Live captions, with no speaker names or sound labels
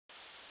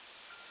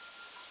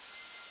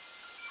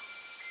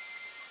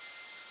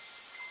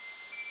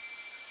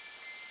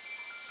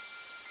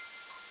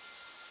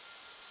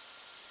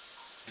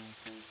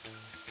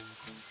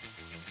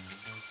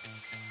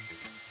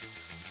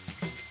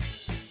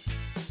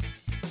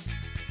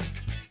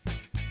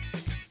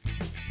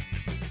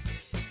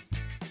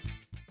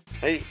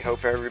Hey,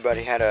 hope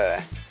everybody had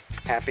a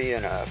happy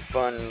and a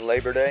fun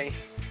Labor Day.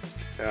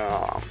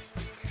 Got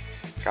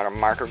our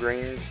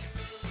microgreens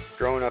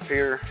growing up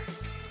here.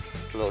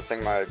 A little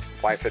thing my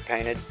wife had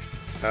painted.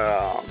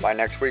 By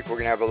next week we're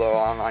gonna have a little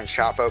online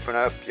shop open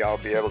up. Y'all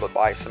be able to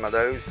buy some of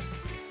those,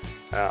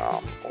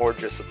 or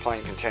just the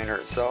plain container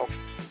itself.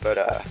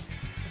 But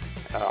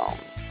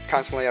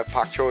constantly have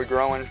pak choi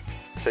growing,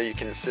 so you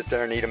can sit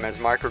there and eat them as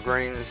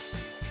microgreens,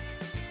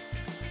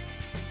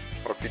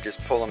 or if you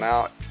just pull them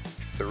out,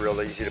 they're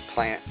real easy to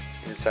plant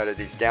inside of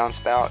these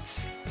downspouts.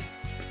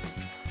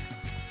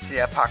 See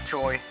that pak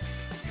choi?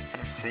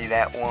 And see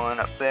that one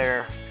up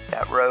there,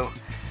 that row?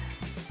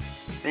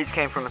 These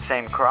came from the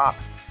same crop.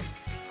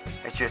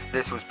 It's just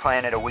this was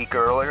planted a week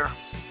earlier,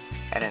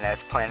 and then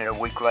that's planted a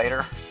week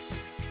later.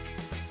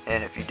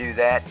 And if you do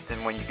that,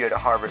 then when you go to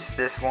harvest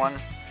this one,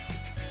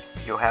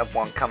 you'll have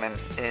one coming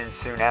in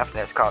soon after.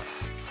 That's called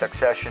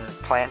succession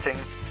planting.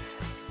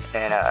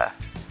 And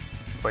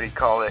what do you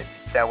call it?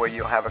 That way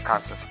you'll have a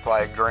constant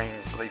supply of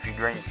greens, leafy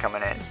greens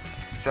coming in.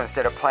 So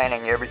instead of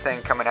planting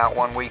everything coming out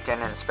one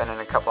weekend and spending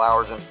a couple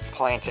hours and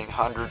planting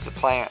hundreds of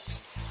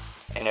plants,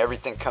 and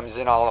everything comes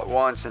in all at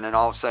once, and then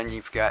all of a sudden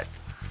you've got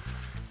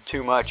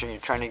too much and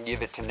you're trying to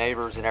give it to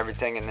neighbors and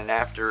everything, and then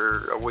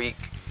after a week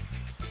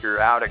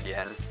you're out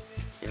again.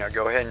 You know,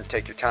 go ahead and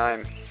take your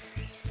time,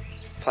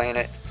 plant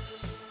it,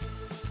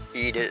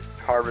 eat it,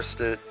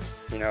 harvest it,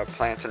 you know,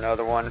 plant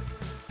another one,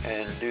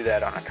 and do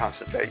that on a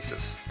constant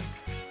basis.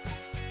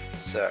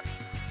 So,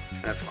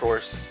 and of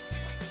course,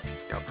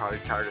 you're probably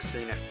tired of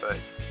seeing it, but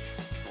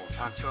more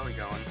pak choi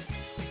going.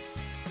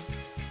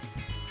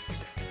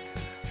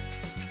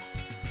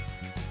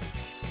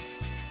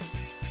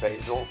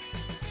 Basil.